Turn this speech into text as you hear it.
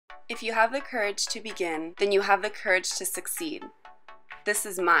If you have the courage to begin, then you have the courage to succeed. This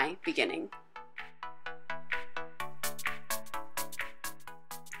is my beginning.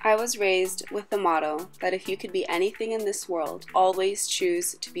 I was raised with the motto that if you could be anything in this world, always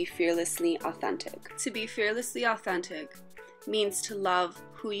choose to be fearlessly authentic. To be fearlessly authentic means to love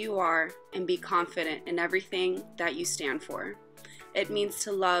who you are and be confident in everything that you stand for. It means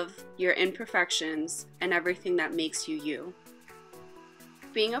to love your imperfections and everything that makes you you.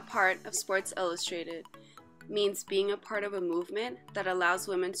 Being a part of Sports Illustrated means being a part of a movement that allows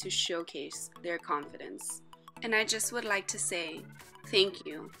women to showcase their confidence. And I just would like to say thank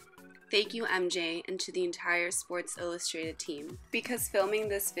you. Thank you, MJ, and to the entire Sports Illustrated team, because filming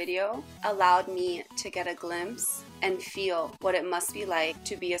this video allowed me to get a glimpse and feel what it must be like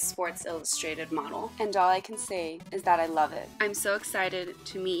to be a Sports Illustrated model. And all I can say is that I love it. I'm so excited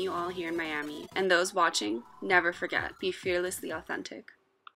to meet you all here in Miami. And those watching, never forget, be fearlessly authentic.